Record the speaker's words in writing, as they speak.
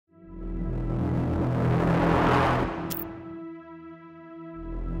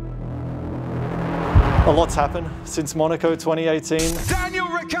A lot's happened since Monaco 2018. Daniel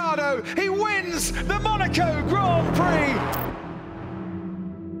Ricciardo, he wins the Monaco Grand Prix.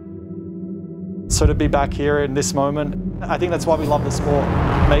 So to be back here in this moment, I think that's why we love the sport.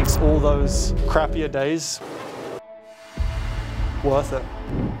 It makes all those crappier days worth it.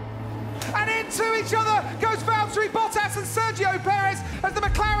 And into each other goes Valtteri Bottas and Sergio Perez as the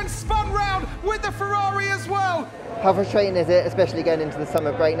McLaren spun round with the Ferrari as well. How frustrating is it, especially going into the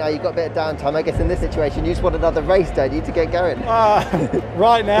summer break now? You've got a bit of downtime. I guess in this situation, you just want another race, don't you, to get going?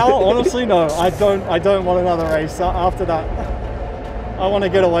 Right now, honestly, no. I don't want another race. After that, I want to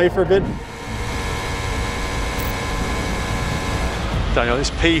get away for a bit. Daniel, it's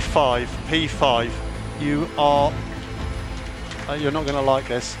P5. You're not going to like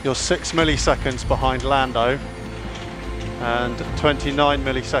this. You're 6 milliseconds behind Lando and 29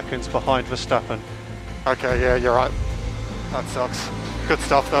 milliseconds behind Verstappen. Okay, yeah, you're right. That sucks. Good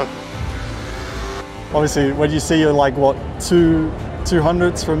stuff though. Obviously, when you see you're like, what,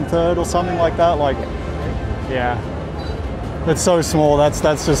 200ths from third or something like that, like, yeah. It's so small, it's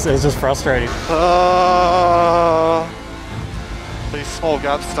just frustrating. These small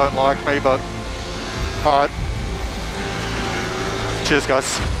gaps don't like me, but all right. Cheers,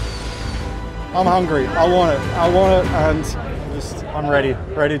 guys. I'm hungry. I want it, and I'm ready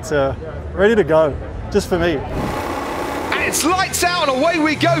to go, just for me. And it's lights out and away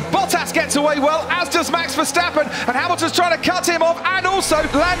we go. Bottas gets away well, as does Max Verstappen, and Hamilton's trying to cut him off, and also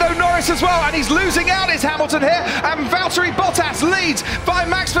Lando Norris as well, and he's losing out, is Hamilton here, and Valtteri Bottas leads by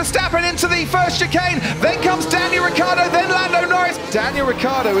Max Verstappen into the first chicane. Then comes Daniel Ricciardo, then Lando Norris. Daniel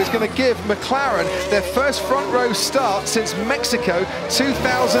Ricciardo is going to give McLaren their first front row start since Mexico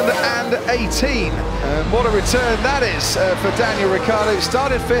 2018. And what a return that is for Daniel Ricciardo.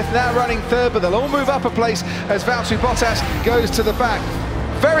 Started fifth, now running third, but they'll all move up a place as Valtteri Bottas goes to the back.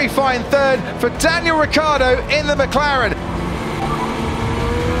 Very fine third for Daniel Ricciardo in the McLaren.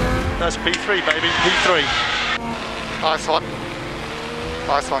 That's P3, baby, P3. Nice one.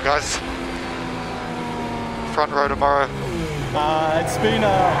 Nice one, guys. Front row tomorrow. It's been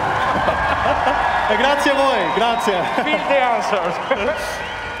grazie a voi, grazie. Feel the answers.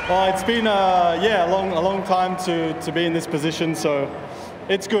 Well, it's been yeah, a long time to be in this position, so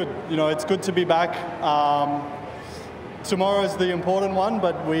it's good. You know, it's good to be back. Tomorrow is the important one,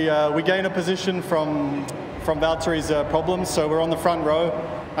 but we gain a position from Valtteri's problems, so we're on the front row,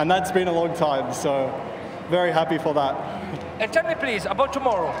 and that's been a long time. So very happy for that. And tell me please about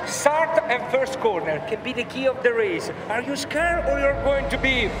tomorrow. Start and first corner can be the key of the race. Are you scared or you're going to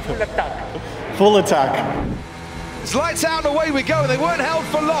be full attack? Full attack. It's lights out and away we go. They weren't held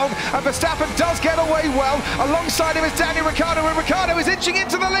for long, and Verstappen does get away well. Alongside him is Daniel Ricciardo, and Ricciardo is inching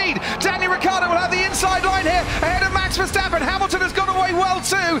into the lead. Daniel Ricciardo will have the inside line here ahead of Max Verstappen. Hamilton has got away well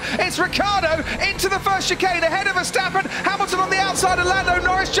too. It's Ricciardo into the first chicane ahead of Verstappen. Hamilton on the outside of Lando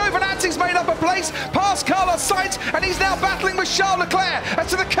Norris. Giovinazzi's made up a place past Carlos Sainz, and he's now battling with Charles Leclerc. And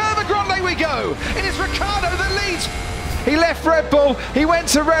to the Curva Grande we go. It is Ricciardo that leads. He left Red Bull, he went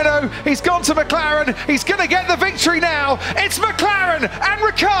to Renault, he's gone to McLaren, he's going to get the victory now. It's McLaren and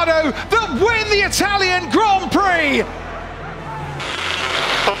Ricciardo that win the Italian Grand Prix.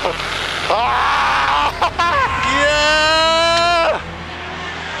 Yeah!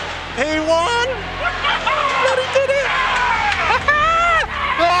 He won! But he did it!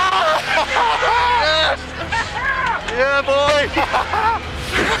 Yes! Yeah, boy!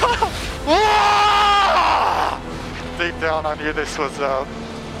 Deep down, I knew this was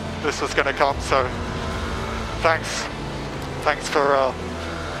going to come. So, thanks for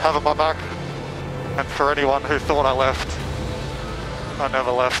having my back, and for anyone who thought I left, I never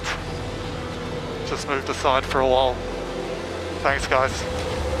left. Just moved aside for a while. Thanks, guys.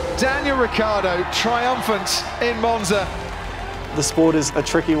 Daniel Ricciardo triumphant in Monza. The sport is a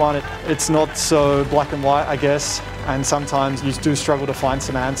tricky one. It's not so black and white, I guess, and sometimes you do struggle to find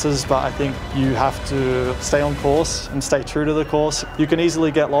some answers, but I think you have to stay on course and stay true to the course. You can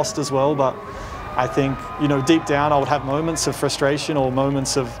easily get lost as well, but I think, you know, deep down I would have moments of frustration or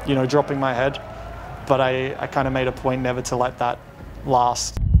moments of, you know, dropping my head, but I kind of made a point never to let that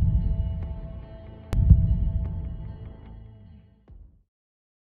last.